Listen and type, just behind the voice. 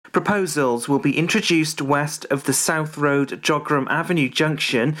Proposals will be introduced west of the South Road Jogram Avenue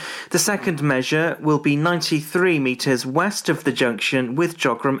junction. The second measure will be 93 metres west of the junction with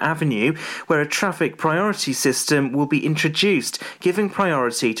Jogram Avenue, where a traffic priority system will be introduced, giving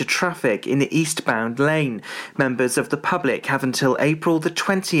priority to traffic in the eastbound lane. Members of the public have until April the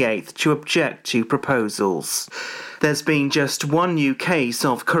 28th to object to proposals. There's been just one new case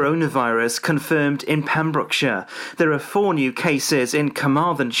of coronavirus confirmed in Pembrokeshire. There are 4 new cases in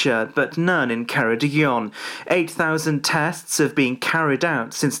Carmarthenshire, but none in Ceredigion. 8,000 tests have been carried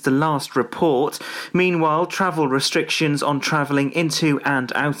out since the last report. Meanwhile, travel restrictions on travelling into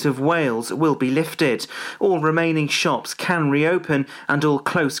and out of Wales will be lifted. All remaining shops can reopen and all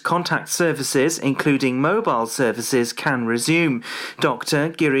close contact services, including mobile services, can resume. Dr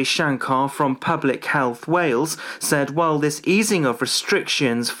Girish Shankar from Public Health Wales said while this easing of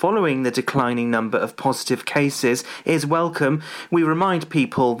restrictions following the declining number of positive cases is welcome, we remind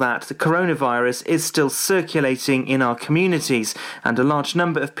people that the coronavirus is still circulating in our communities and a large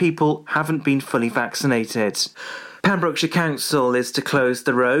number of people haven't been fully vaccinated. Pembrokeshire Council is to close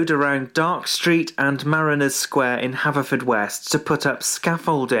the road around Dark Street and Mariners Square in Haverfordwest to put up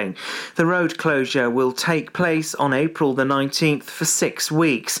scaffolding. The road closure will take place on April the 19th for 6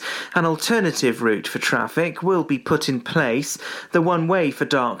 weeks. An alternative route for traffic will be put in place. The one-way for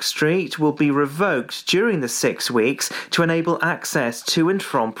Dark Street will be revoked during the 6 weeks to enable access to and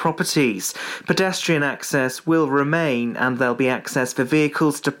from properties. Pedestrian access will remain and there'll be access for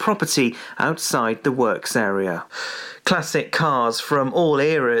vehicles to property outside the works area. Classic cars from all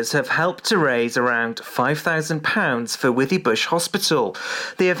eras have helped to raise around £5,000 for Withybush Hospital.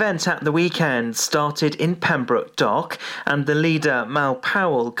 The event at the weekend started in Pembroke Dock, and the leader, Mal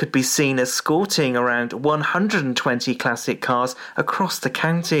Powell, could be seen escorting around 120 classic cars across the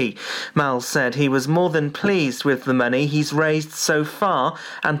county. Mal said he was more than pleased with the money he's raised so far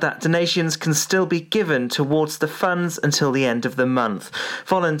and that donations can still be given towards the funds until the end of the month.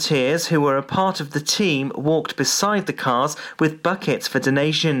 Volunteers who were a part of the team walked beside the cars with buckets for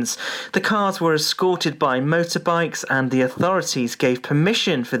donations. The cars were escorted by motorbikes and the authorities gave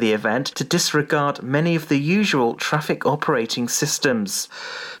permission for the event to disregard many of the usual traffic operating systems.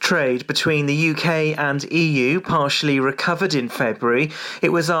 Trade between the UK and EU partially recovered in February. It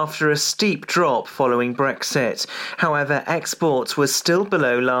was after a steep drop following Brexit. However, exports were still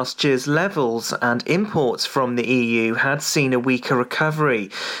below last year's levels and imports from the EU had seen a weaker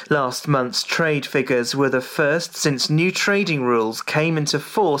recovery. Last month's trade figures were the first since new trading rules came into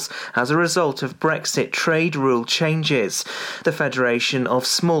force as a result of Brexit trade rule changes. The Federation of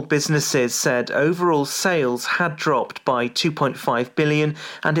Small Businesses said overall sales had dropped by 2.5 billion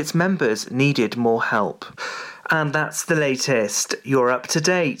and its members needed more help. And that's the latest. You're up to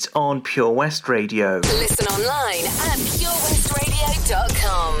date on Pure West Radio. Listen online at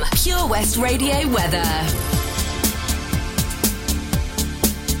purewestradio.com. Pure West Radio weather.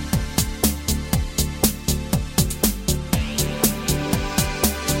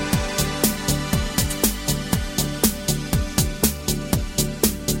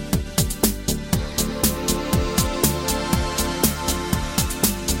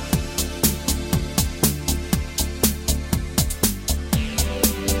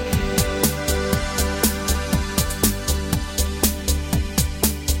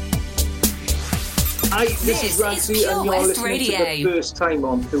 Hi, this is Rancy and you're listening to the first time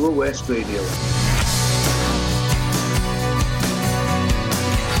on Pure West Radio.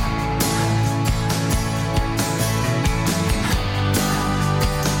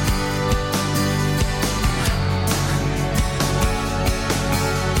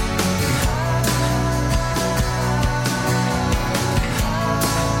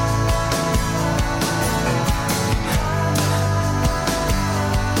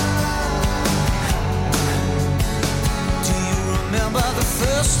 Remember the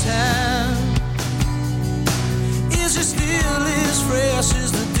first time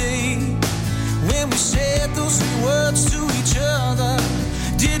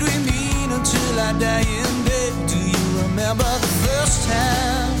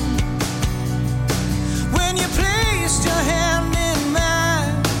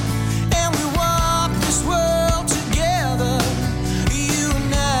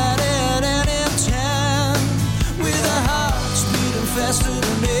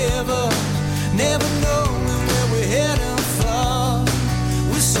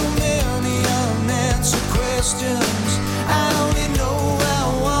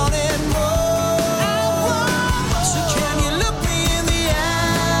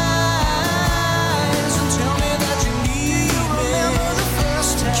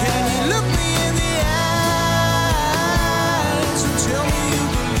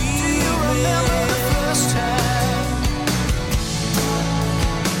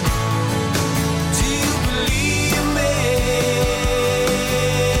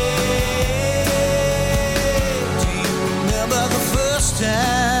first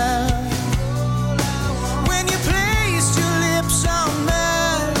time. When you placed your lips on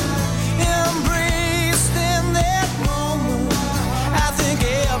mine, embraced in that moment, I think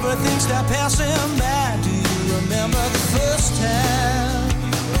everything stopped passing by. Do you remember the first time?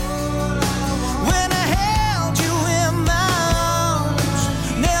 When I held you in my arms,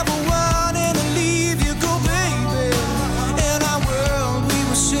 never wanting to leave you go, baby. In our world we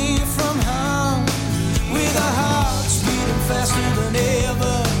were safe from harm, with our hearts beating faster than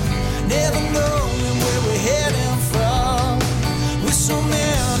ever, never knowing where we're heading from. With so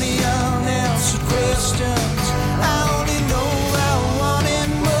many unanswered questions, I only know I wanted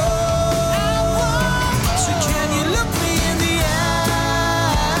more. So can you look me in the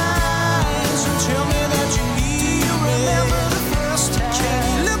eyes and tell me that you need me? Remember the first time? Can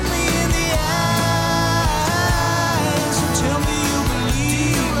you look me in the eyes and tell me you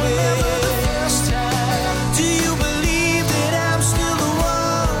believe me? Do you believe that I'm still the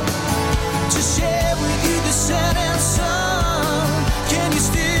one to share with you the setting sun? Can you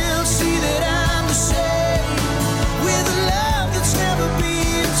still see that I'm the same, with a love that's never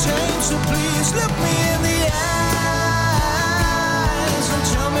been changed? So please look me in the eyes and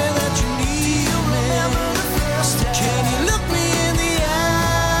tell me that you need me. Can you look me in the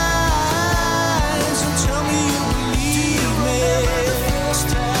eyes and tell me you believe me?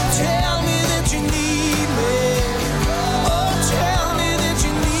 Tell me that you need me. Oh, tell me that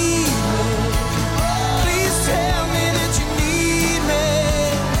you need me. Please tell me that you need me.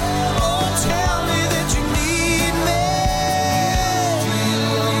 Oh, tell me that you need me. Do you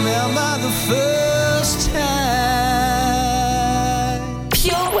remember the first time?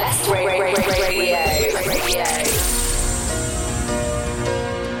 Pure West Radio.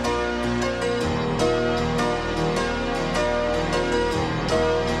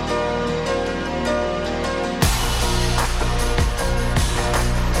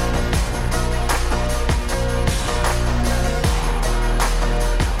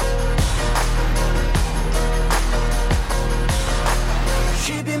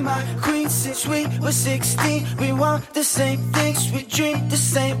 She be my queen since we were 16. We want the same things, we dream the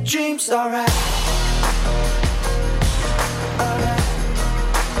same dreams. Alright.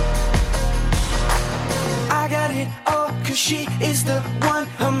 I got it all, cause she is the one.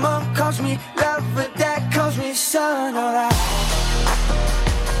 Her mom calls me love, but dad calls me son. Alright.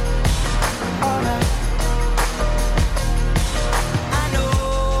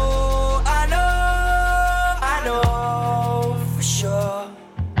 I know for sure.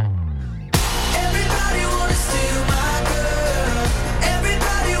 Everybody wanna steal my girl.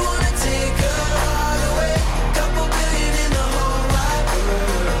 Everybody wanna take her all away. Couple billion in the whole wide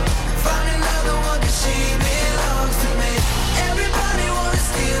world. Find another one 'cause she belongs to me. Everybody wanna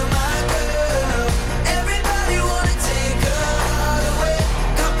steal my girl. Everybody wanna take her all away.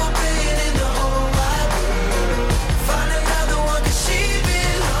 Couple billion in the whole wide world. Find another one 'cause she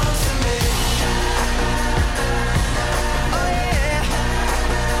belongs to me. Oh yeah.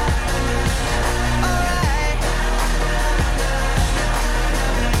 Alright.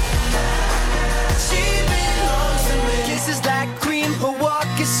 She belongs to me. Kisses like cream, her walk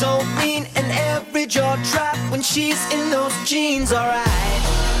is so mean, and every jaw drop when she's in those jeans. Alright.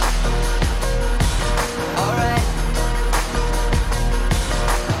 Alright.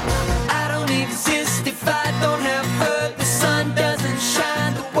 I don't exist if I don't have her. The sun doesn't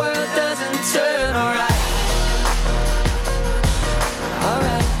shine, the world doesn't turn. Alright.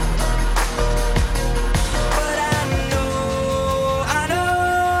 Alright. But I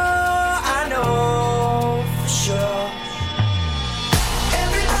know for sure.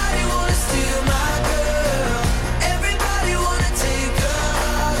 Everybody wanna steal my girl. Everybody wanna take her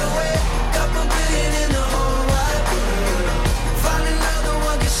all away. Couple billion in the whole wide world. Find another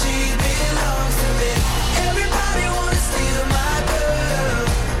one 'cause she belongs to me. Everybody wanna steal my girl.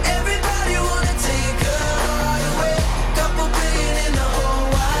 Everybody wanna take her all away. Couple billion in the whole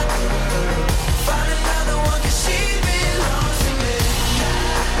wide world. Find another one 'cause she belongs to me.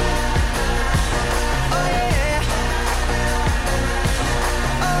 Oh yeah.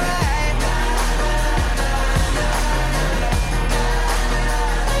 Alright.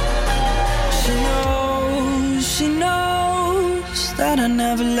 She knows that I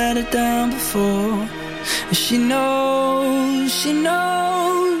never let her down before. And she knows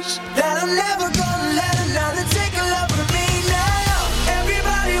that I'm never gonna let another take a love from me now.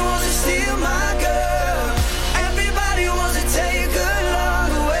 Everybody wants to steal my girl. Everybody wants to take her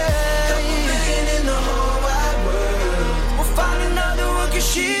long away. Couple billion in the whole wide world. We'll find another one 'cause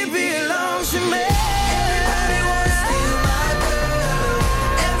she belongs to me. Everybody wants to steal my girl.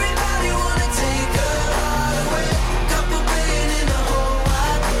 Everybody wanna take her all away. Couple billion in the whole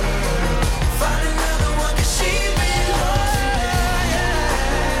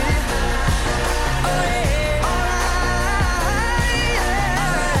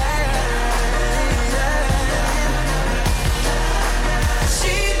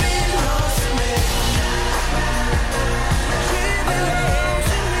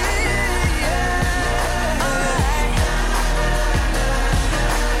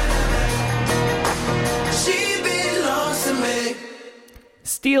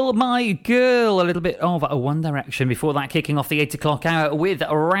Steal My Girl, a little bit of One Direction before that, kicking off the 8 o'clock hour with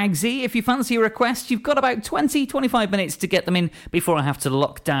Ragsy. If you fancy a request, you've got about 20-25 minutes to get them in before I have to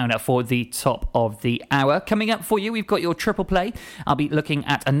lock down for the top of the hour. Coming up for you, we've got your triple play. I'll be looking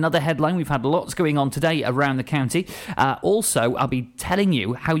at another headline. We've had lots going on today around the county. Also, I'll be telling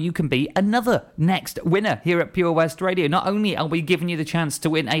you how you can be another next winner here at Pure West Radio. Not only are we giving you the chance to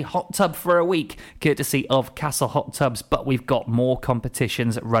win a hot tub for a week, courtesy of Castle Hot Tubs, but we've got more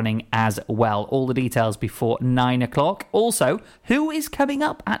competitions running as well. All the details before 9 o'clock. Also, who is coming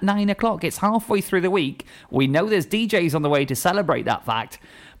up at 9 o'clock? It's halfway through the week. We know there's DJs on the way to celebrate that fact.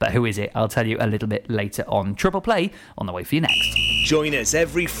 But who is it? I'll tell you a little bit later on. Triple play on the way for you next. Join us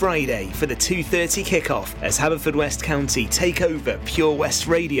every Friday for the 2:30 kickoff as Haverfordwest County take over Pure West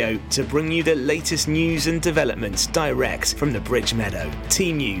Radio to bring you the latest news and developments direct from the Bridge Meadow.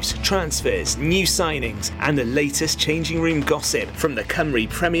 Team news, transfers, new signings and the latest changing room gossip from the Cymru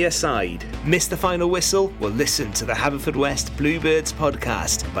Premier side. Miss the final whistle? Well, listen to the Haverfordwest Bluebirds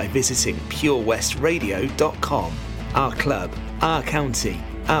podcast by visiting purewestradio.com. Our club, our county,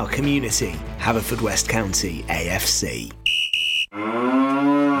 our community, Haverfordwest County AFC.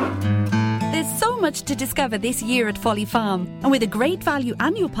 There's so much to discover this year at Folly Farm. And with a great value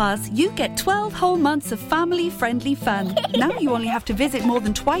annual pass, you get 12 whole months of family-friendly fun. Now you only have to visit more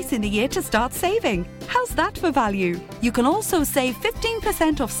than twice in the year to start saving. How's that for value? You can also save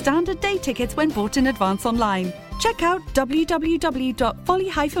 15% off standard day tickets when bought in advance online. Check out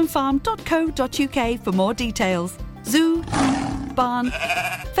www.folly-farm.co.uk for more details. Zoo, barn,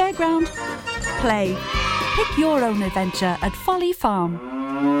 fairground, play. Pick your own adventure at Folly Farm.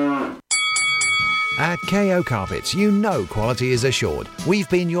 At KO Carpets, you know quality is assured. We've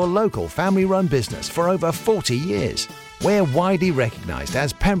been your local family-run business for over 40 years. We're widely recognised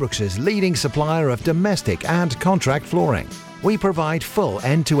as Pembroke's leading supplier of domestic and contract flooring. We provide full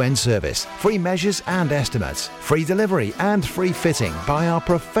end-to-end service, free measures and estimates, free delivery and free fitting by our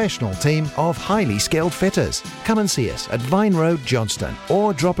professional team of highly skilled fitters. Come and see us at Vine Road, Johnston,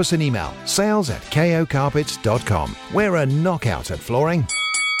 or drop us an email, sales@kocarpets.com. We're a knockout at flooring.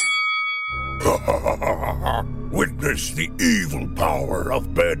 Witness the evil power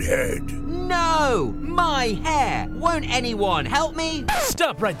of Bedhead. No! My hair! Won't anyone help me?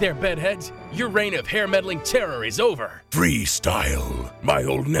 Stop right there, Bedheads. Your reign of hair-meddling terror is over. Freestyle, my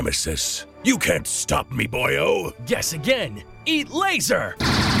old nemesis. You can't stop me, boyo. Guess again. Eat laser!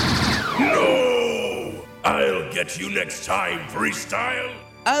 No! I'll get you next time, Freestyle.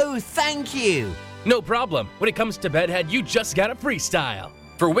 Oh, thank you. No problem. When it comes to Bedhead, you just gotta freestyle.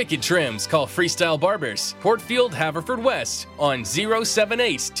 For wicked trims, call Freestyle Barbers, Portfield, Haverfordwest, on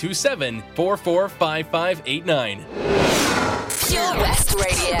 07827 445589. Pure West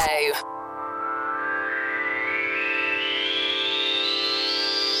Radio.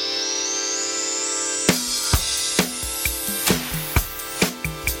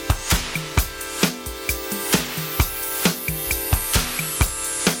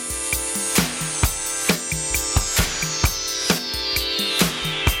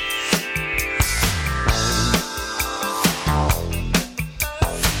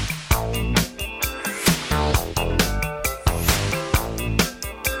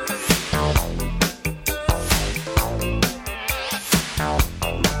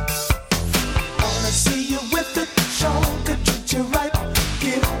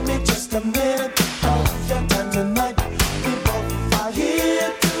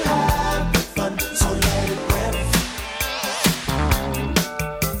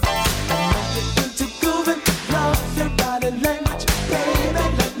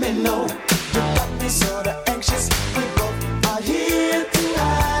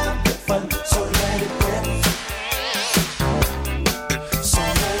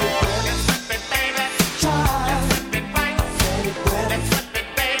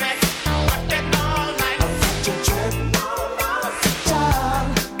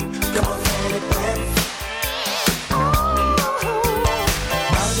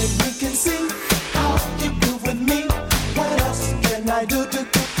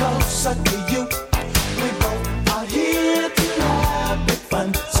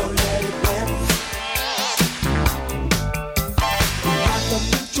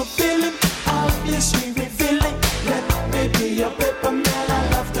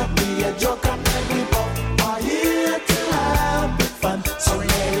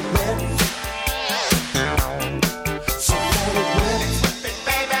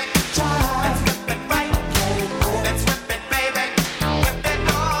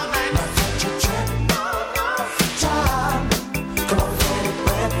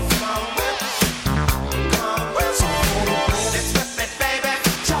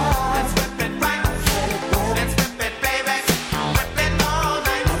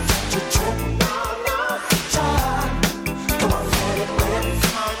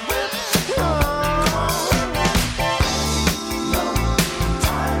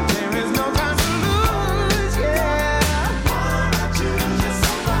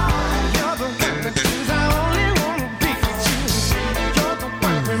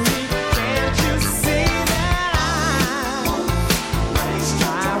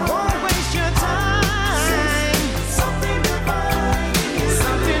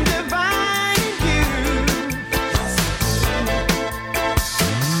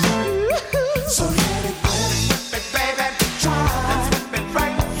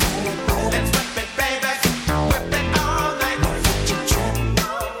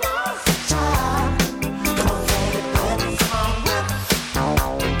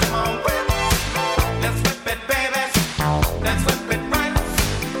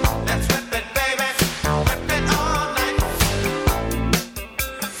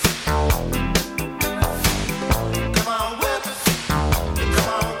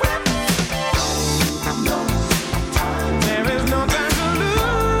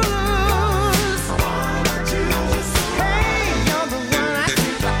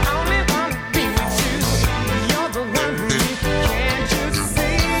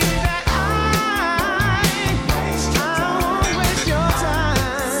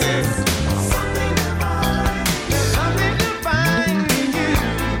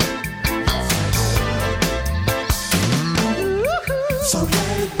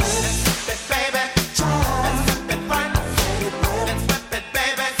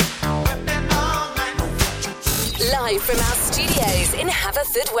 from our studios in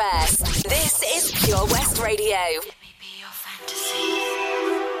Haverfordwest, this is Pure West Radio. Let me be your fantasy.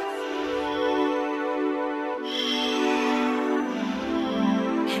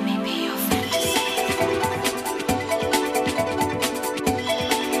 Let me be your fantasy.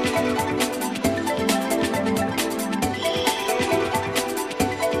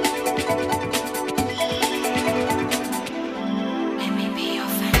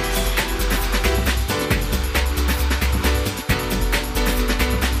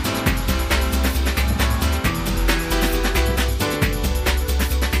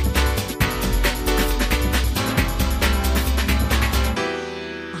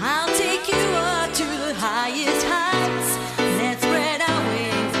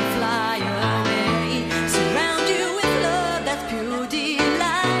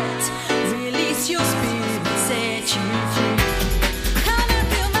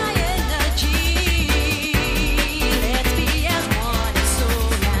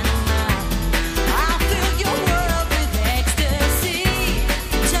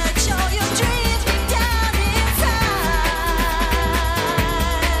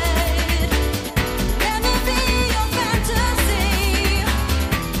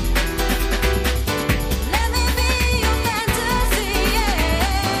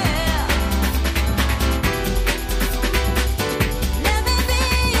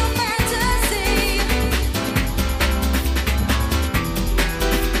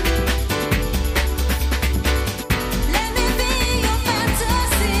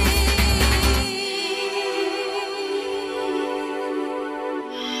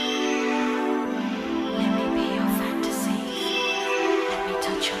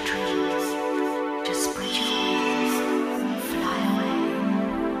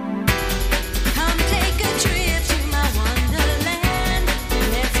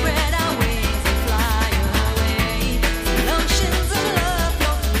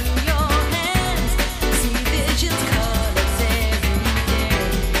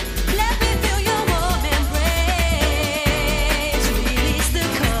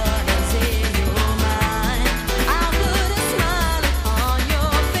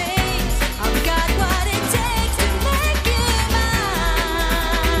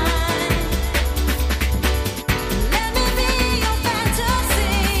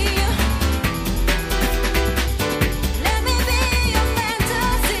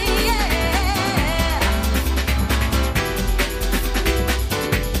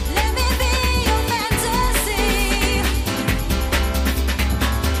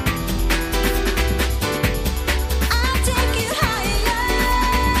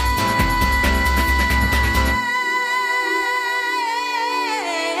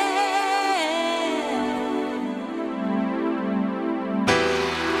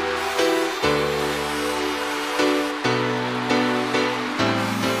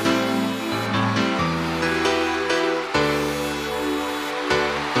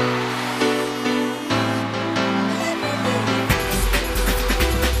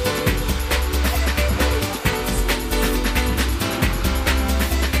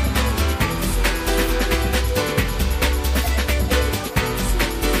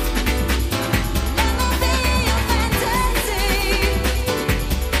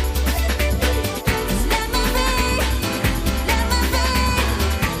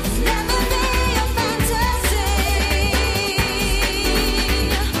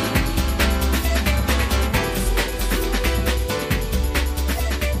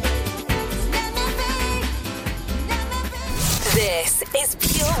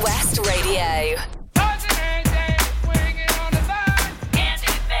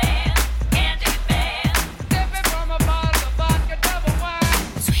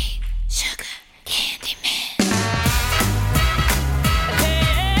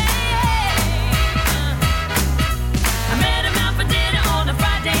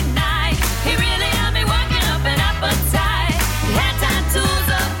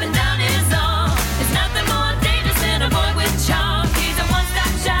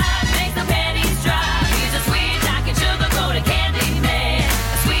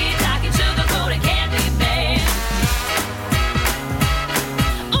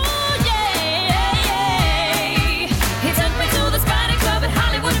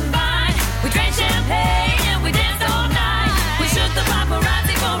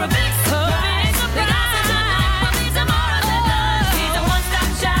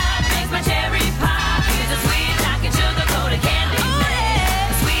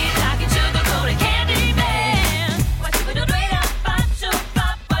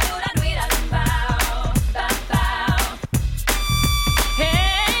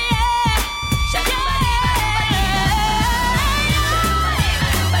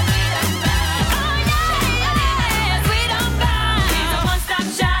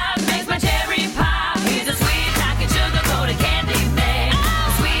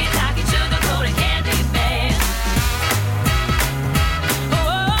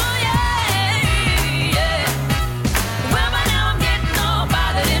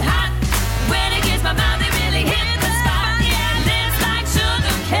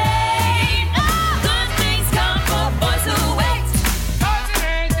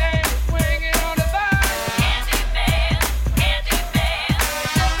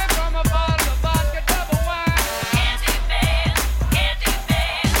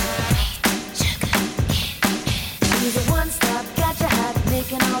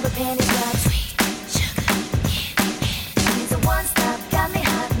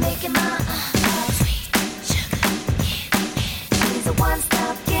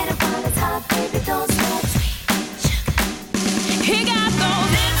 Baby, don't stop. He got those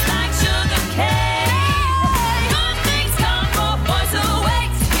lips like sugar cane. Good things come for boys who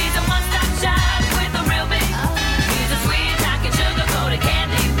wait. He's a one-stop shop with a real big. He's a sweet talking sugar-coated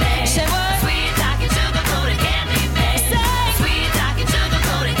candy man. Say what? Sweet talking sugar-coated candy man. Say sweet talking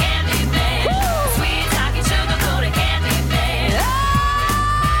sugar-coated candy man. Sweet talking sugar-coated candy man.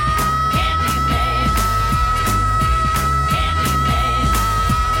 Candy man. Candy man.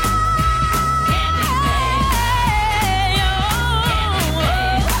 Candy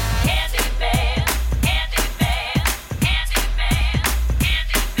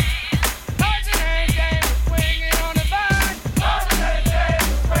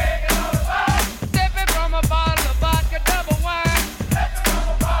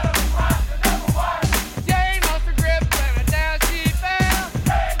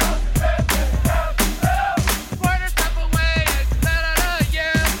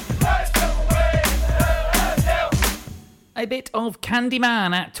A bit of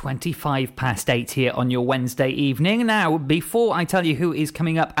Candyman at 8:25 here on your Wednesday evening. Now, before I tell you who is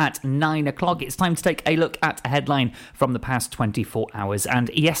coming up at 9 o'clock, it's time to take a look at a headline from the past 24 hours. And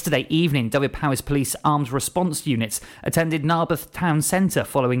yesterday evening, Dyfed-Powys Police Armed Response Units attended Narberth Town Centre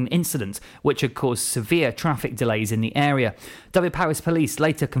following an incident which had caused severe traffic delays in the area. Dyfed-Powys Police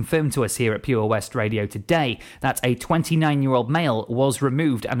later confirmed to us here at Pure West Radio today that a 29-year-old male was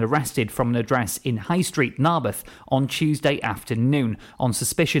removed and arrested from an address in High Street, Narberth, on Tuesday afternoon on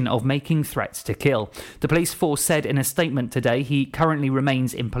suspicion of making threats to kill. The police force said in a statement today he currently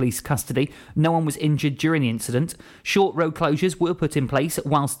remains in police custody. No one was injured during the incident. Short road closures were put in place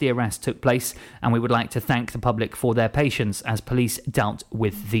whilst the arrest took place, and we would like to thank the public for their patience as police dealt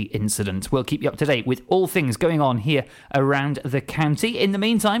with the incident. We'll keep you up to date with all things going on here around the county. In the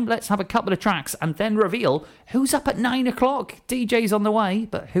meantime, let's have a couple of tracks and then reveal who's up at 9 o'clock. DJ's on the way,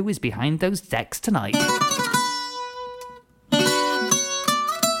 but who is behind those decks tonight?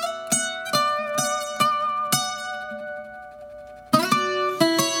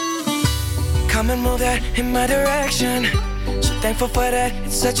 Come and move that in my direction. So thankful for that,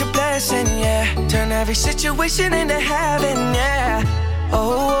 it's such a blessing, yeah. Turn every situation into heaven, yeah.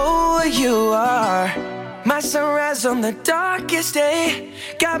 Oh, you are my sunrise on the darkest day.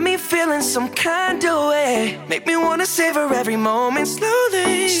 Got me feeling some kind of way. Make me wanna savor every moment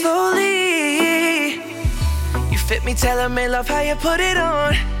slowly, slowly. You fit me, tailor-made, love how you put it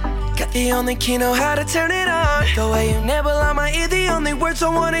on. Got the only key, know how to turn it on. The way you never lie my ear, the only words I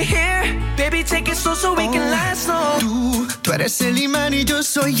wanna hear. Baby, take it slow so we can last long. Tú eres el imán y yo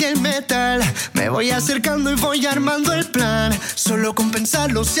soy el metal. Me voy acercando y voy armando el plan. Solo con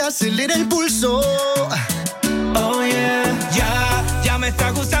pensarlo se acelera el pulso. Oh yeah, ya me está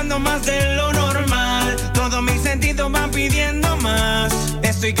gustando más de lo normal. Todos mis sentidos van pidiendo más.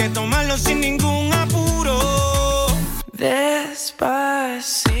 Esto hay que tomarlo sin ningún apuro.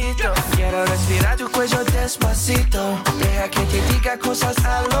 Despacito, quiero respirar tu cuello despacito. Deja que te diga cosas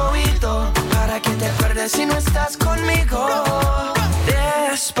al oído, para que te acuerdes si no estás conmigo.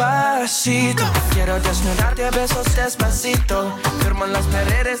 Despacito, quiero desnudarte a besos despacito. Firmo en las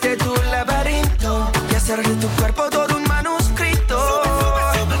paredes de tu laberinto y hacer de tu cuerpo todo un manuscrito.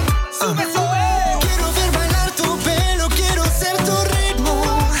 Sube, sube. Quiero ver bailar tu pelo, quiero ser tu ritmo.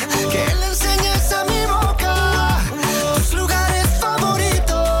 Que le enseñes a mi boca tus lugares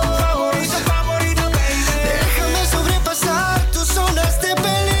favoritos. Favorito, baby. Déjame sobrepasar tus zonas de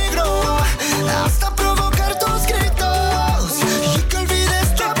peligro hasta provocar tus gritos y que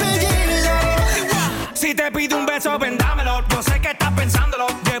olvides tu apellido. Si te pido un beso, ven dámelo. Yo sé que estás pensándolo.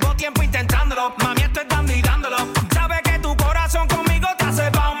 Llevo tiempo intentándolo. Mami, estoy dando y dándolo. Sabe que tu corazón conmigo te hace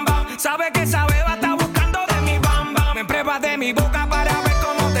bam bam. Sabe que esa beba está buscando de mi bam bam. Me pruebas de mi boca para ver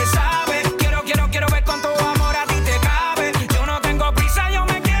cómo te sabe. Quiero ver con tu amor a ti te cabe. Yo no tengo prisa, yo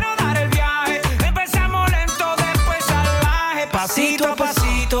me quiero dar el viaje. Empezamos lento, después salvaje. Pasito a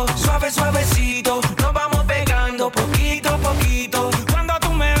pasito, suave, suavecito. Nos vamos pegando poquito a poquito. Cuando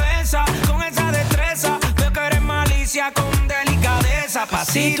tú me besas con esa destreza, veo que eres malicia con delicadeza.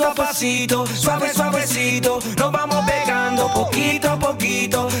 Pasito a pasito, suave, suavecito. Nos vamos pegando poquito a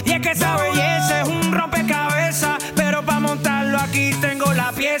poquito. Y es que esa belleza es un rompecabezas, pero para montarlo aquí tengo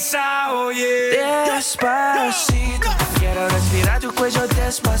la pieza, oye. Despacito, quiero respirar tu cuello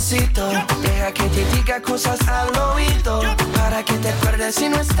despacito. Deja que te diga cosas al oído, para que te acuerdes si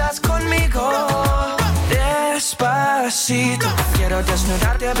no estás conmigo. Despacito, quiero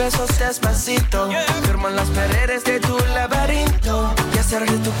desnudarte a besos despacito. Firmo en las paredes de tu laberinto y hacer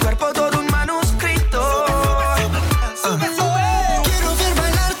de tu cuerpo todo un manuscrito. Quiero ver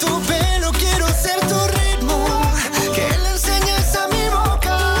bailar tu pelo, quiero ser tu ritmo. Que le enseñes a mi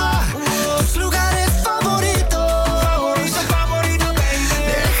boca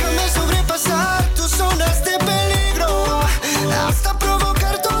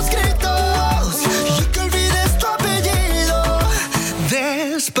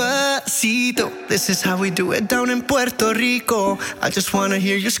Despacito, this is how we do it down in Puerto Rico. I just wanna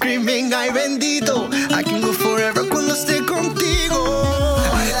hear you screaming, ay bendito. I can go forever cuando esté contigo.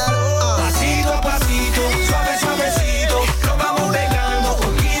 Pasito a pasito, suave suavecito, nos vamos pegando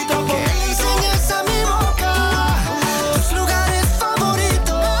poquito a poquito. Que enseñes a mi boca tus lugares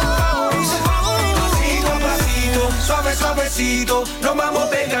favoritos. Pasito a pasito, suave suavecito, nos vamos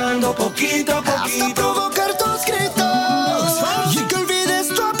pegando poquito a poquito. Hasta provocar tus gritos y que olvides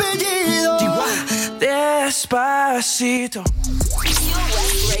tu apellido. Despacito.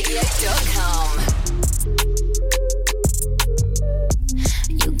 PureWestRadio.com.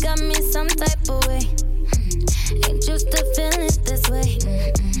 You got me some type of way. Ain't used to feeling this way.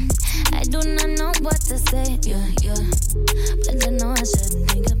 I do not know what to say. Yeah. But I know I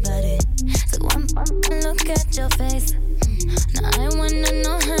shouldn't think about it. So one look at your face. Now I wanna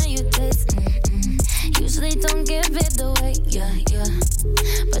know how you taste. Usually don't give it away. Yeah.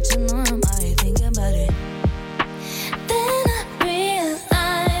 But you know I'm already thinking about it. Then I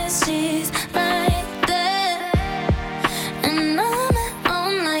realize she's right there. And I'm at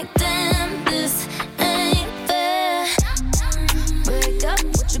home like, damn, this ain't fair. Break up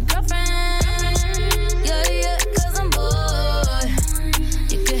with your girlfriend. Yeah, 'cause I'm bored.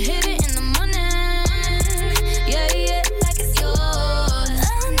 You could hit it in the morning. Yeah, like it's yours. I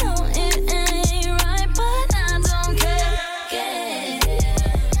know it ain't right, but I don't care.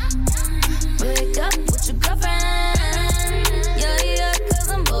 Break up with your girlfriend. Yeah, 'cause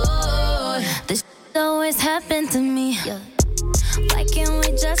I'm bored. This shit always happened to me. Why can't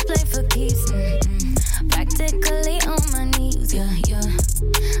we just play for keeps? Practically on my knees, yeah.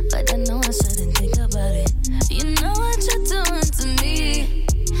 But I know I shouldn't think about it. You know what you're doing to me.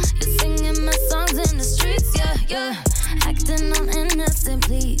 You're singing my songs in the streets, yeah. Acting all innocent,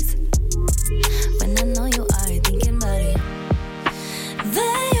 please. When I know you are thinking about it.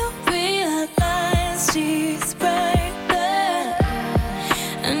 Then you realize she's right there.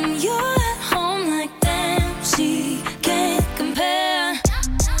 And you're at home like, damn, she can't compare.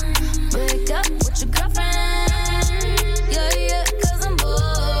 Break up with your girlfriend. Yeah, 'cause I'm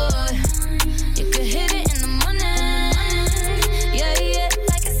bored. You could hit it in the morning. Yeah,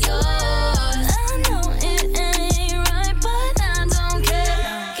 like it's yours. I know it ain't right, but I don't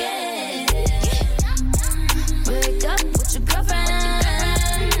care. Break up with your girlfriend.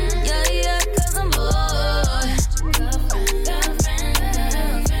 Yeah, 'cause I'm bored.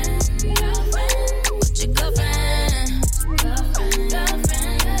 With your girlfriend.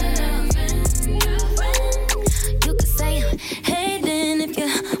 You could say I'm hating if you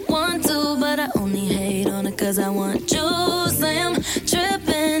want to, but I only hate on it 'cause I want you. Say I'm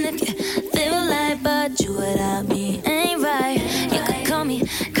tripping if you feel like, but you without me ain't right. You could call me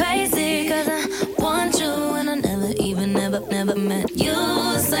crazy 'cause I want you, and I never met you.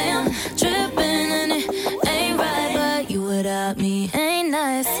 Say I'm tripping and it ain't right, but you without me ain't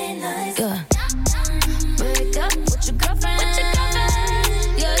nice. Yeah. Break up with your girlfriend.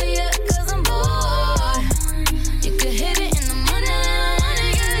 Yeah, 'cause I'm bored. You could hit it in the morning.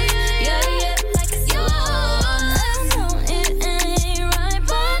 Yeah, like it's yours. I know it ain't right,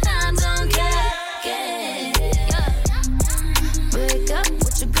 but I don't care. Break up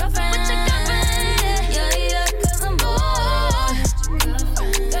with your girlfriend. Yeah, 'cause I'm bored.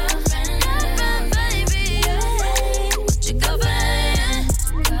 Girlfriend, baby, yeah. With your girlfriend.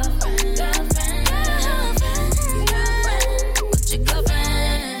 With your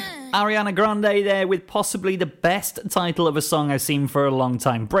girlfriend. Ariana Grande there with possibly the best title of a song I've seen for a long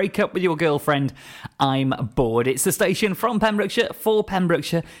time. Break up with your girlfriend, I'm bored. It's the station from Pembrokeshire for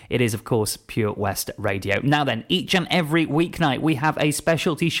Pembrokeshire. It is, of course, Pure West Radio. Now then, each and every weeknight we have a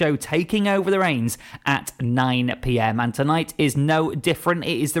specialty show taking over the reins at 9 p.m. And tonight is no different.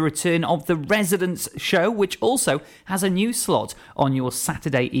 It is the return of the Residents Show, which also has a new slot on your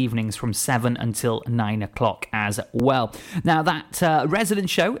Saturday evenings from 7 until 9 o'clock as well. Now that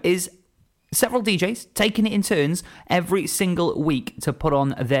Residents Show is several DJs taking it in turns every single week to put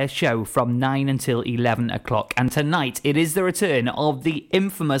on their show from 9 until 11 o'clock. And tonight, it is the return of the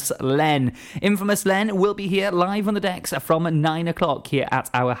infamous Len. Infamous Len will be here live on the decks from 9 o'clock here at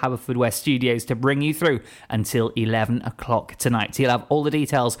our Haverfordwest studios to bring you through until 11 o'clock tonight. He'll have all the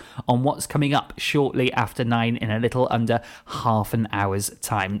details on what's coming up shortly after 9 in a little under half an hour's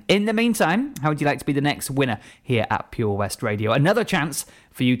time. In the meantime, how would you like to be the next winner here at Pure West Radio? Another chance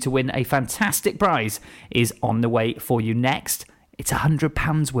for you to win a fantastic prize is on the way for you next. It's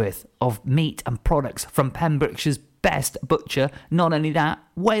 £100 worth of meat and products from Pembrokeshire's best butcher. Not only that,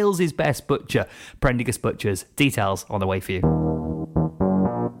 Wales's best butcher, Prendergast Butchers. Details on the way for you.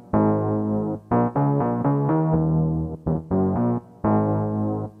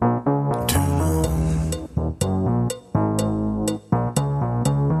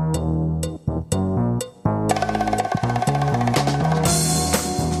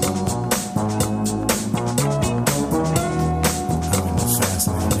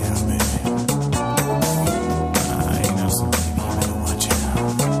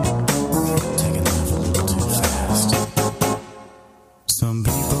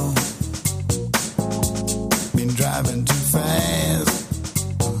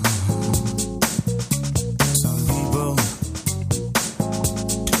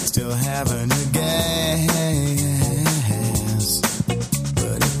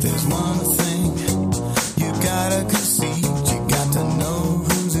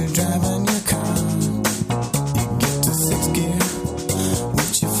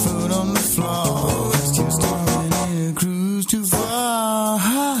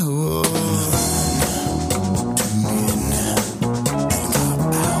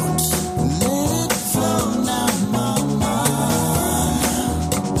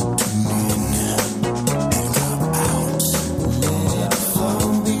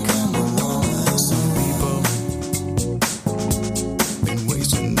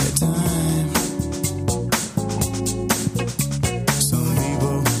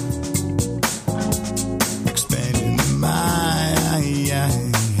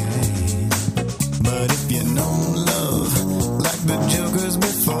 workers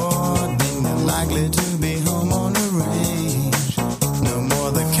before, think they're likely to be home on the range. No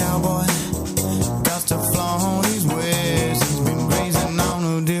more the cowboy, got to flaunt his ways. He's been grazing on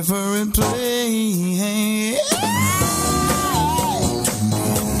a different place.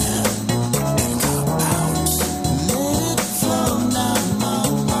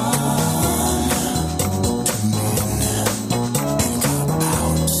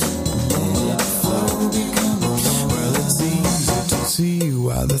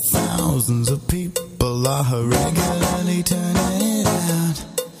 While the thousands of people are regularly turning it out.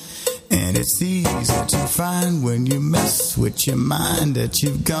 And it's easy to find when you mess with your mind that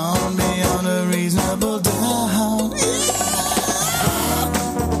you've gone beyond a reasonable doubt.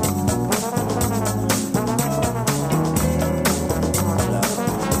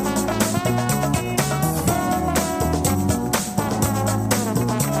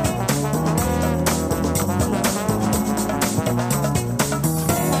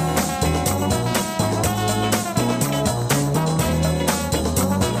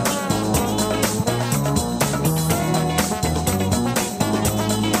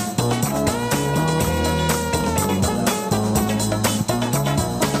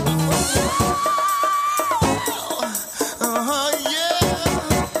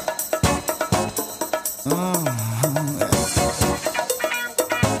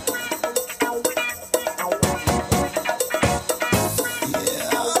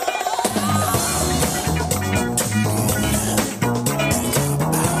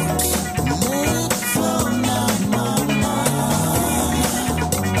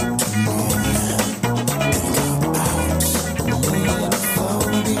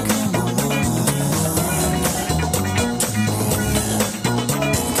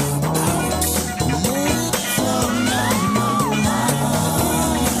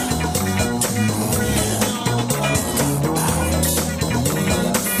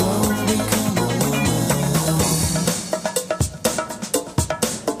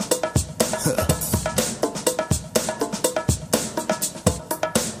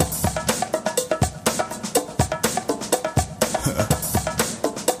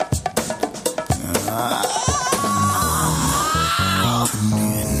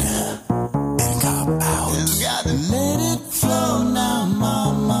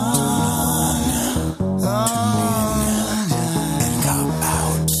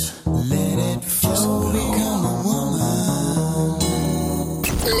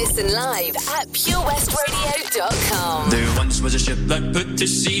 Listen live at purewestradio.com. There once was a ship that put to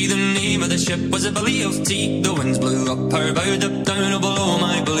sea. The name of the ship was a Billy of Tea. The winds blew up her bow, up down, oh below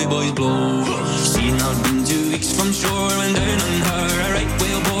my bully boys blow. She had not been 2 weeks from shore when down on her a right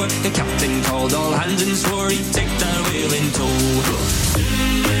whale bore. The captain called all hands and swore he'd take that whale in tow.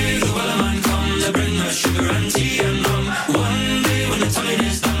 Soon may the wellerman come to bring us sugar and tea and rum. One day when the time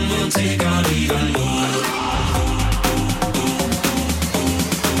is done, we'll take our leave and go.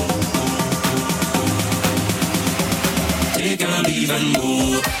 Take our leave and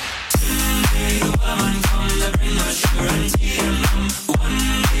go. Someday the wellerman comes to bring us sugar and tea and rum. One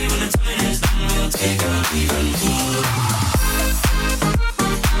day when the time is done, we'll take our leave and go.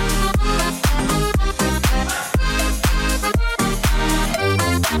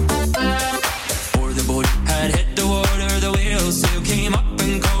 Before the boat had hit the water, the whale sail came up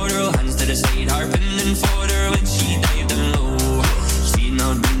and caught her. All hands to the side, harping and fought her when she dived down low. She'd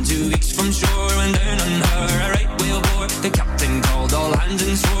not been 2 weeks from shore when down on her a right whale bore. The captain called all hands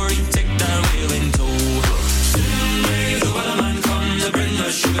and swore he'd take that whale in tow. Soon may the wellerman come to bring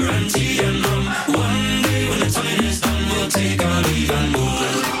us sugar and tea and rum. One day when the time is done, we'll take our leave and go.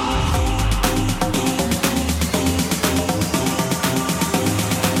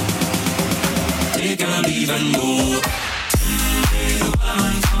 Take our leave and go. Soon may the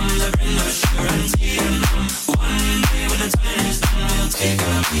wellerman come to bring us sugar and tea and rum.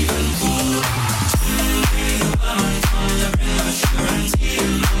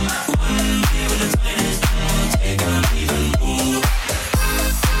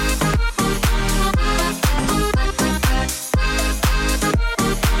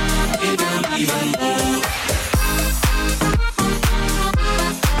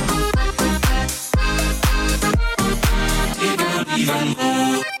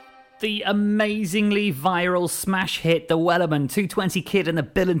 The amazingly viral smash hit The Wellerman 220 Kid and the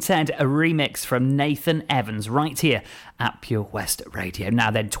Bill and Ted remix from Nathan Evans right here at Pure West Radio. Now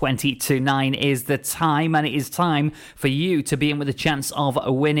then, 20 to 9 is the time, and it is time for you to be in with a chance of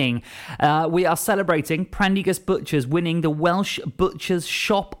winning. We are celebrating Prendergast Butchers winning the Welsh Butchers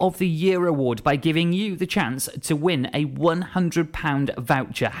Shop of the Year award by giving you the chance to win a £100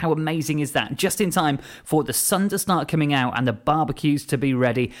 voucher. How amazing is that? Just in time for the sun to start coming out and the barbecues to be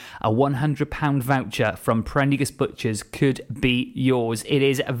ready. A £100 voucher from Prendergast Butchers could be yours. It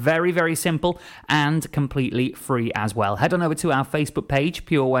is very, very simple and completely free as well. Head on over to our Facebook page,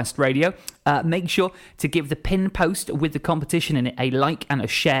 Pure West Radio. Make sure to give the pin post with the competition in it a like and a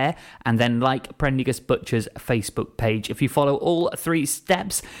share, and then like Prendergast Butchers Facebook page. If you follow all 3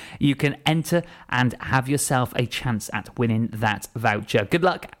 steps, you can enter and have yourself a chance at winning that voucher. Good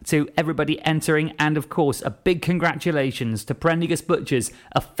luck to everybody entering, and of course, a big congratulations to Prendergast Butchers,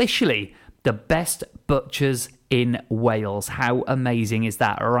 officially the best butchers in Wales. How amazing is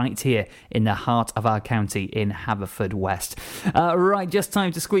that? Right here in the heart of our county in Haverfordwest. Right, just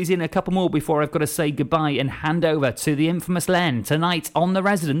time to squeeze in a couple more before I've got to say goodbye and hand over to the infamous Len tonight on The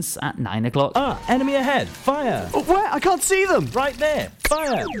Residence at 9 o'clock. Enemy ahead. Fire. Oh, where? I can't see them. Right there.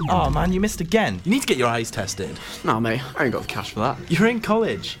 Fire. Oh, man, you missed again. You need to get your eyes tested. Nah, mate, I ain't got the cash for that. You're in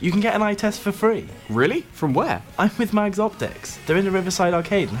college. You can get an eye test for free. Really? From where? I'm with Mags Optics. They're in the Riverside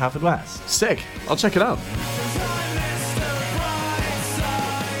Arcade in Haverfordwest. Sick. I'll check it out.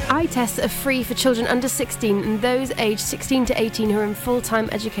 Eye tests are free for children under 16 and those aged 16 to 18 who are in full-time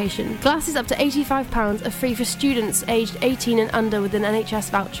education. Glasses up to £85 are free for students aged 18 and under with an NHS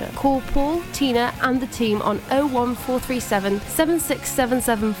voucher. Call Paul, Tina and the team on 01437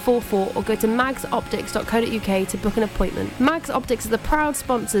 767744 or go to magsoptics.co.uk to book an appointment. Mags Optics are the proud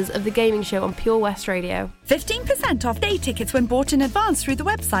sponsors of the gaming show on Pure West Radio. 15% off day tickets when bought in advance through the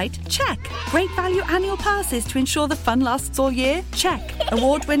website? Check. Great value annual passes to ensure the fun lasts all year? Check.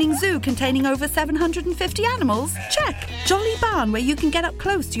 Award-winning zoo containing over 750 animals? Check. Jolly barn where you can get up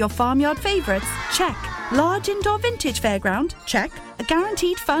close to your farmyard favourites? Check. Large indoor vintage fairground? Check. A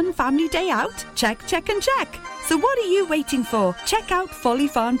guaranteed fun family day out? Check, check and check. So what are you waiting for? Check out Folly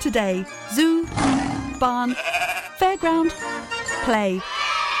Farm today. Zoo, barn, fairground, play.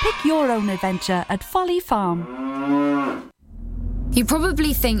 Pick your own adventure at Folly Farm. You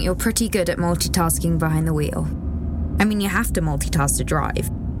probably think you're pretty good at multitasking behind the wheel. I mean, you have to multitask to drive.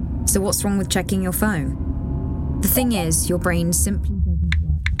 So what's wrong with checking your phone? The thing is, your brain simply doesn't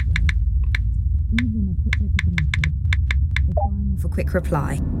work that way. Even a quick look at a message, or firing off a quick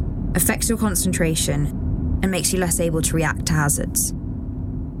reply, affects your concentration and makes you less able to react to hazards.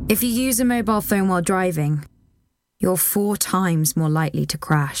 If you use a mobile phone while driving, you're 4 times more likely to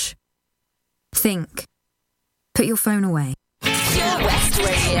crash. Think. Put your phone away. Pure West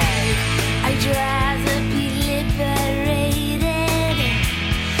Radio. I'd rather be liberated.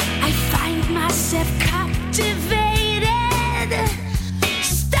 I find myself captivated.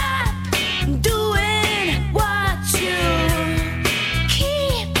 Stop doing what you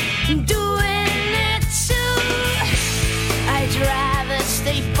keep doing it too. I'd rather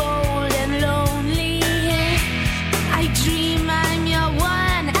stay bold and lonely. I dream I'm your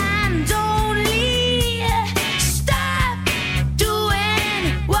one and only. Stop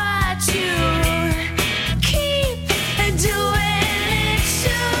doing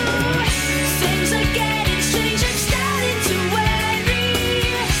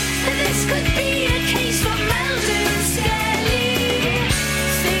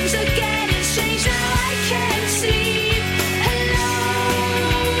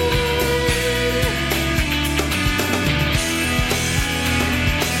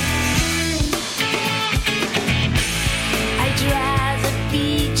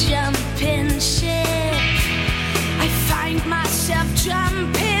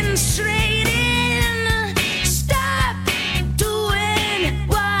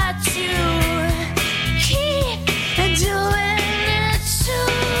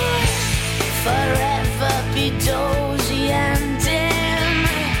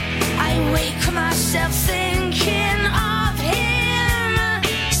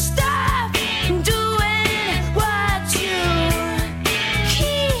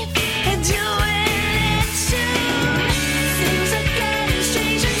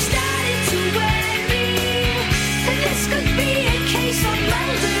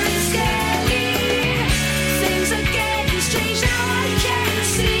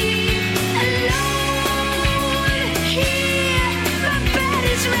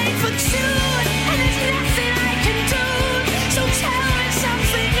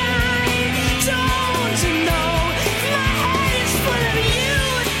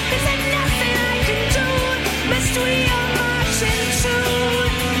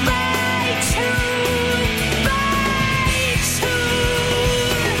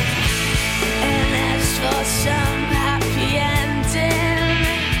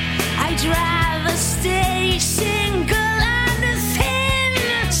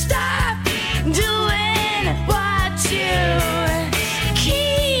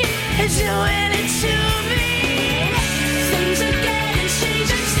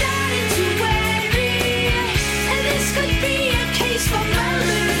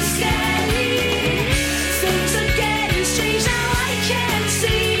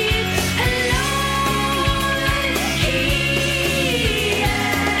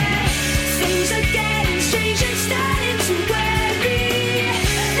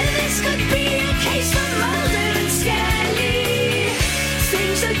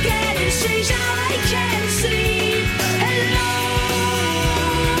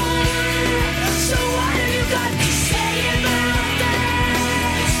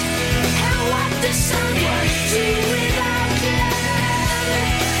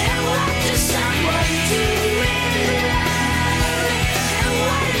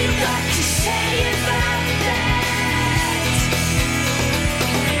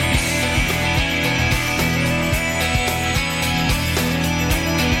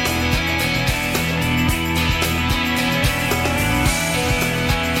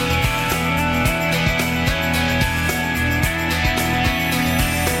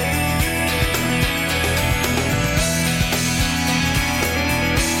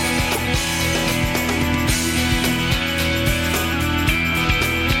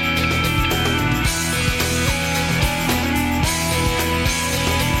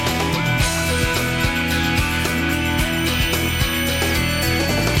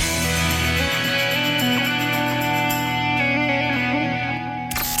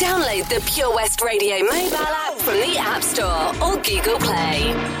Download the Pure West Radio mobile app from the App Store or Google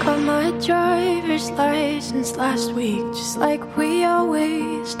Play. Got my driver's license last week, just like we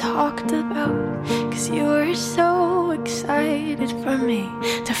always talked about. Cause you were so excited for me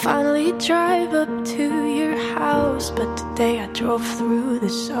to finally drive up to your house. But today I drove through the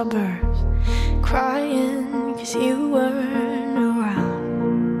suburbs crying cause you weren't around.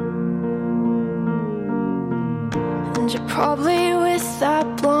 And you're probably with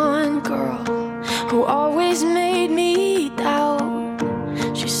that blonde girl who always made me doubt.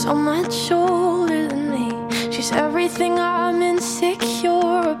 She's so much older than me, she's everything I'm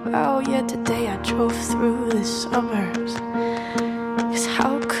insecure about. Yet today I drove through the suburbs, cause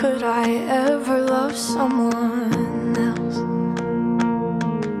how could I ever love someone else?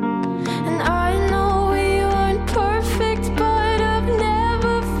 And I know we weren't perfect, but I've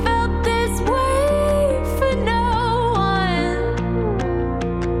never felt this way for no one.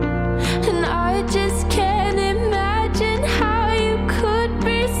 And I just can't imagine how you could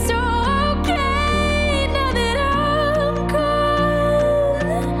be so okay now that I'm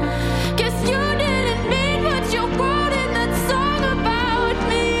gone. Guess you didn't mean what you wrote in that song about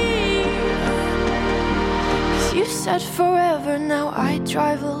me. 'Cause you said forever, now I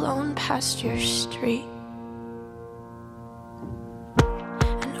drive alone past your street.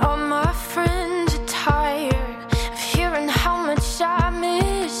 And all my friends are tired of hearing how much I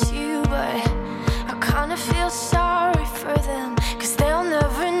miss you, but I kinda feel sorry for them, 'cause they'll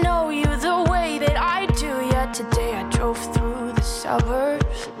never know you the way that I do. Yet today I drove through the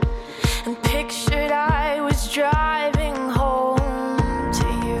suburbs and pictured I was driving home to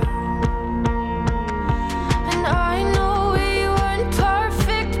you. And I know we weren't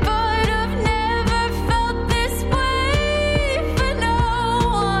perfect, but I've never felt this way for no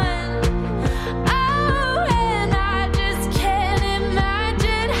one. Oh, and I just can't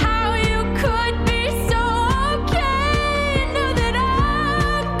imagine how you could be so okay now that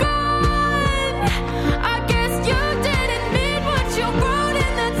I'm gone. I guess you didn't mean what you wrote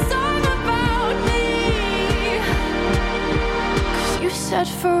in that song about me. 'Cause you said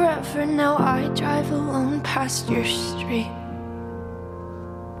forever, now I drive alone past your street.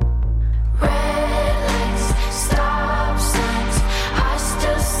 Red lights, stop signs, I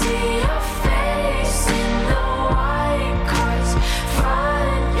still see your face in the white cars,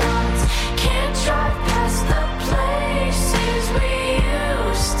 front yards. Can't drive past the places we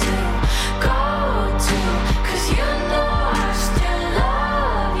used to go to, 'cause you know I still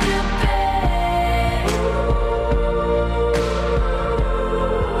love you, babe.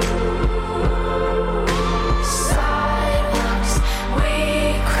 Sidewalks we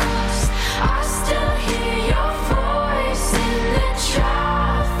crossed, I still hear your voice in the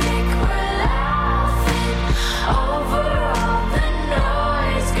traffic. We're laughing over all the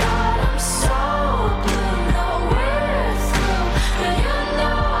noise. God, I'm so blue, no we're through, but you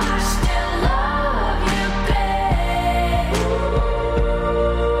know I still love you, babe.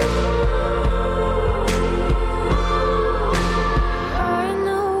 I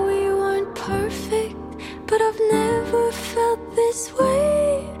know we weren't perfect, but I've never felt this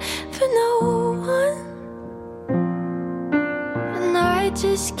way for no one. And I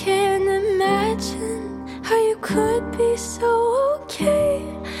just can't imagine how you could be so okay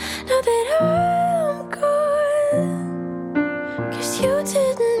now that I'm gone. 'Cause you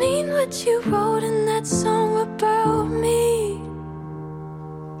didn't mean what you wrote in that song about me.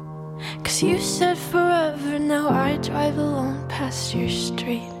 'Cause you said forever, now I drive alone past your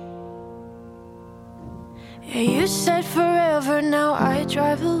street. Yeah, you said forever, now I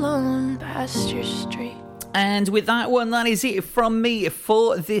drive alone past your street. And with that one, that is it from me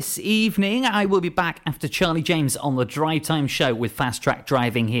for this evening. I will be back after Charlie James on the Drive Time Show with Fast Track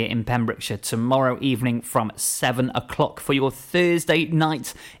Driving here in Pembrokeshire tomorrow evening from 7 o'clock for your Thursday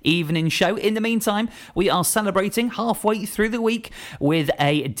night evening show. In the meantime, we are celebrating halfway through the week with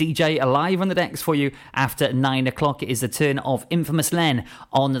a DJ live on the decks for you. After 9 o'clock, it is the turn of Infamous Len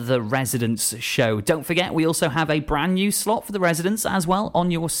on the Residents Show. Don't forget, we also have a brand new slot for the Residents as well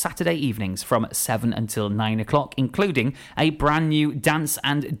on your Saturday evenings from 7 until 9 o'clock, including a brand new dance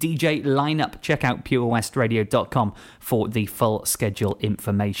and DJ lineup. Check out purewestradio.com for the full schedule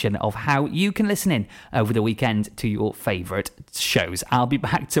information of how you can listen in over the weekend to your favourite shows. I'll be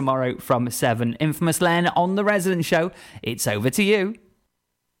back tomorrow from 7. Infamous Len on the Resident Show. It's over to you.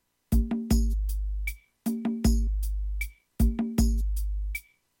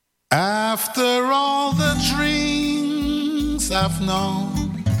 After all the dreams I've known,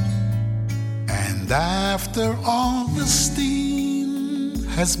 and after all the steam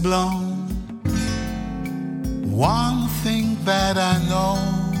has blown, one thing that I know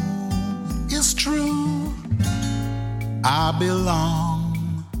I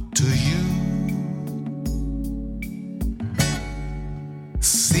belong to you.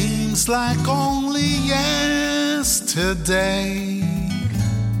 Seems like only yesterday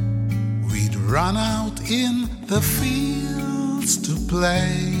we'd run out in the fields to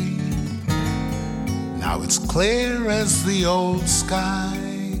play. Now it's clear as the old sky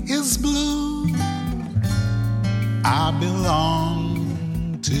is blue. I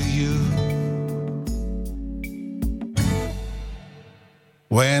belong to you.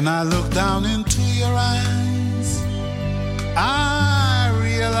 When I look down into your eyes, I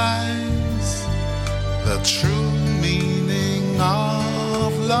realize the true meaning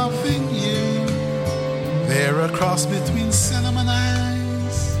of loving you. They're a cross between cinnamon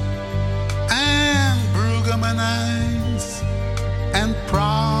eyes and Brueggemann eyes, and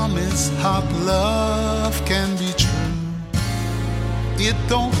promise hot love can be true. It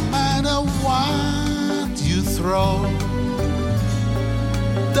don't matter what you throw.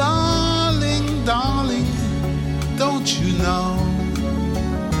 Darling, darling, don't you know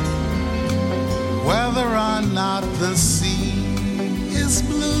whether or not the sea is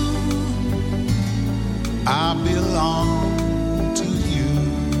blue, I belong to you.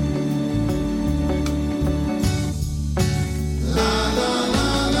 La la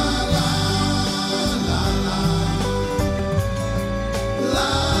la la la la la la la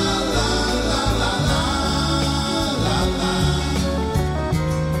la la la la.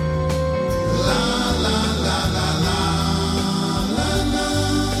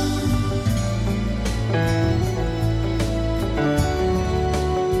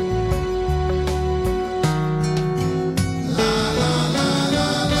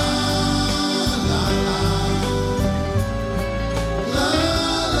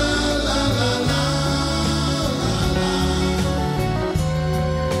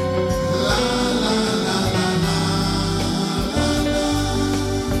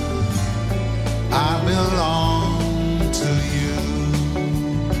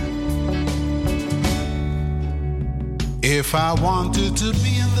 If I wanted to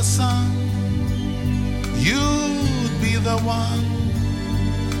be in the sun, you'd be the one.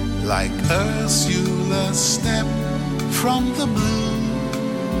 Like Ursula step from the blue,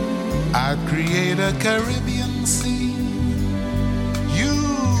 I'd create a Caribbean scene. You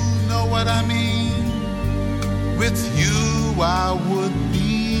know what I mean. With you I would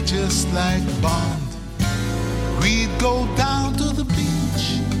be just like Bond. We'd go down to the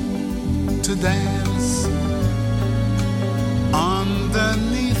beach to dance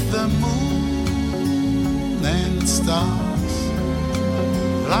underneath the moon and stars,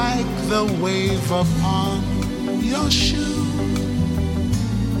 like the wave upon your shoe.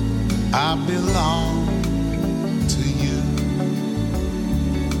 I belong to you.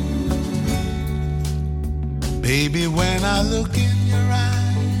 Baby, when I look in your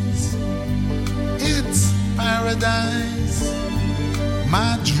eyes, it's paradise.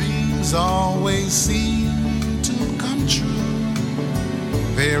 My dreams always seem to come true.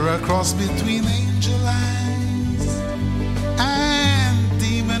 They're a cross between angel eyes and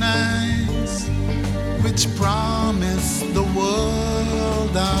demon eyes, which promise the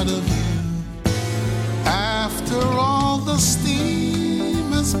world out of you. After all the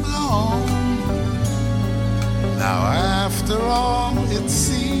steam has blown, now after all it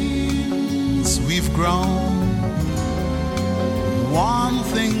seems we've grown. One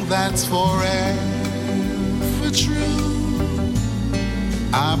thing that's forever true,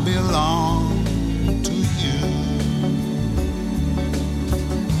 I belong to you.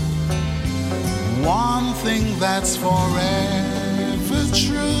 One thing that's forever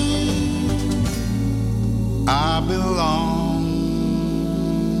true, I belong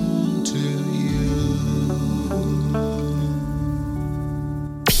to you.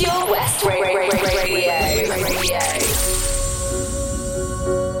 Pure West Radio.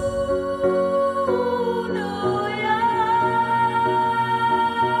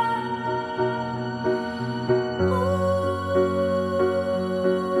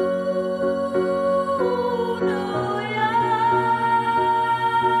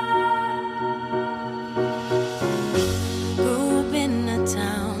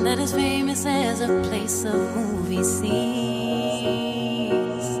 As a place of movie scenes,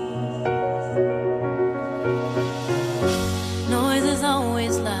 noise is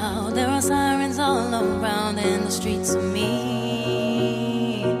always loud. There are sirens all around, and the streets are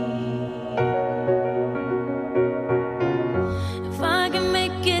mean. If I can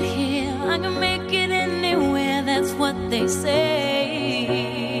make it here, I can make it anywhere. That's what they say.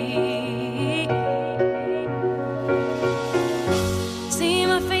 See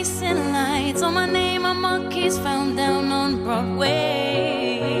my facing lights. On my name, a monkey's found down on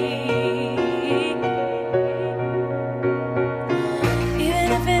Broadway.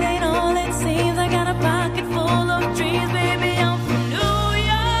 Even if it ain't all it seems, I got a pocket full of dreams, baby. I'm from New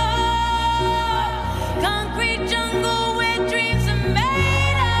York, concrete jungle where dreams are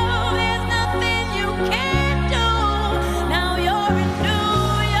made of. There's nothing you can't do. Now you're in New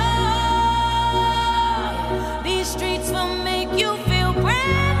York. These streets will make you feel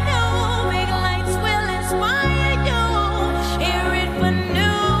brand new. Big lights will inspire you. Hear it for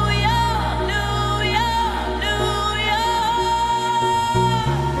New York, New York, New York.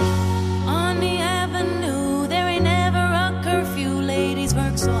 On the avenue, there ain't never a curfew. Ladies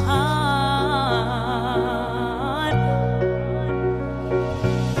work so hard.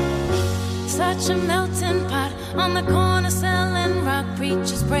 Such a melting pot on the corner selling rock.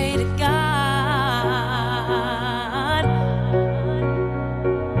 Preachers pray to God.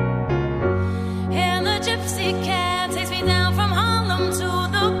 And the gypsy cab takes me down from Harlem to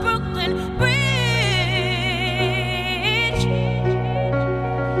the Brooklyn Bridge.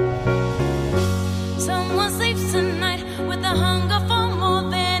 Someone sleeps tonight with the hunger for more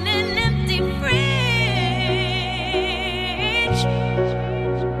than an empty fridge.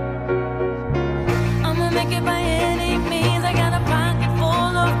 I'ma make it by any means. I got a pocket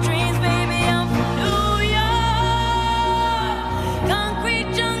full of dreams, baby. I'm from New York, concrete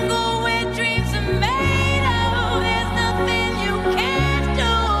jungle where dreams are made of. There's nothing you can't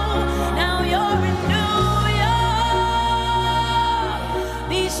do. Now you're in New York.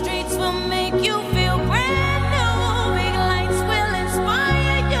 These streets will make you feel brand new. Big lights will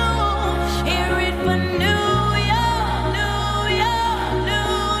inspire you. Hear it for New York, New York,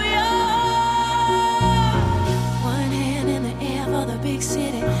 New York. One hand in the air for the big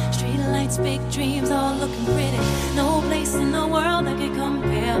city. Street lights, big dreams, all looking pretty. No place in the world that could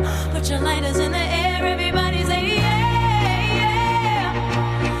compare. Put your lighters in the air, everybody say yeah, yeah,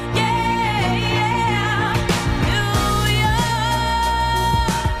 yeah, yeah. New York,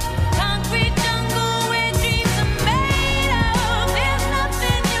 concrete jungle where dreams are made of. There's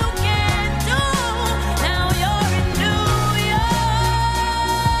nothing you can't do. Now you're in New York.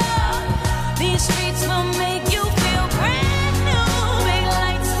 These streets will make you feel brand new. Big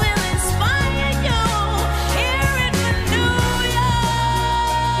lights will inspire you. Hear it for New York.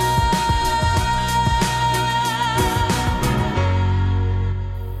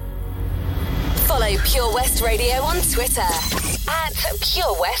 Follow Pure West Radio on Twitter at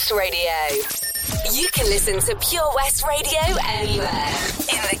Pure West Radio. You can listen to Pure West Radio anywhere.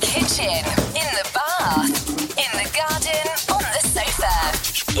 In the kitchen, in the bath, in the garden, on the sofa,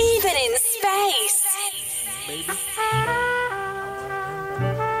 even in space.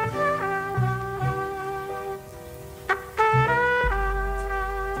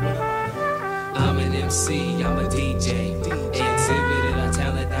 I'm an MC, I'm a DJ. Exhibited our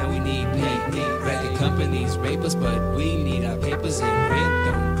talent, now we need pay. Record companies rape us, but we need our papers in rent.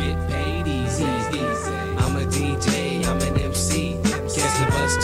 Don't